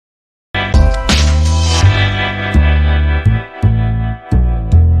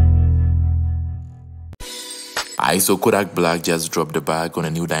ISO Kodak Black just dropped the bag on a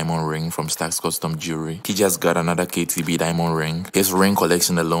new diamond ring from Stack's Custom Jewelry. He just got another KTB diamond ring. His ring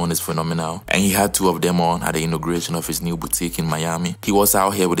collection alone is phenomenal, and he had 2 of them on at the inauguration of his new boutique in Miami. He was out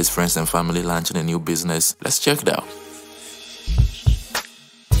here with his friends and family launching a new business. Let's check it out.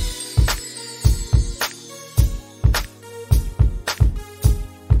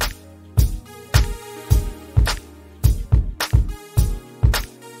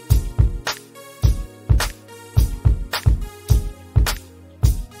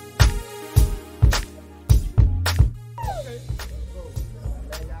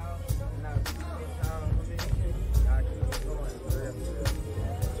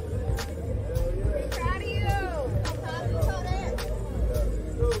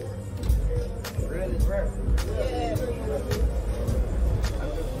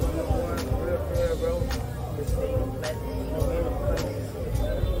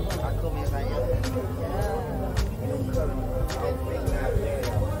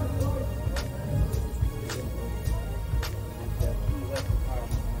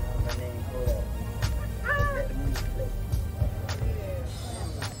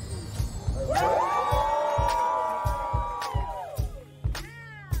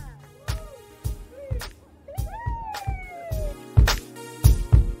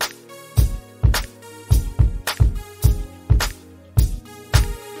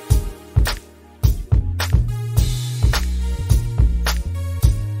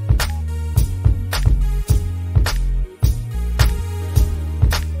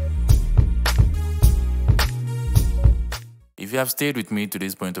 If you have stayed with me to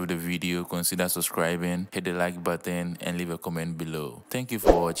this point of the video, consider subscribing, hit the like button, and leave a comment below. Thank you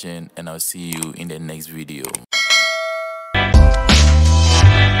for watching, and I'll see you in the next video.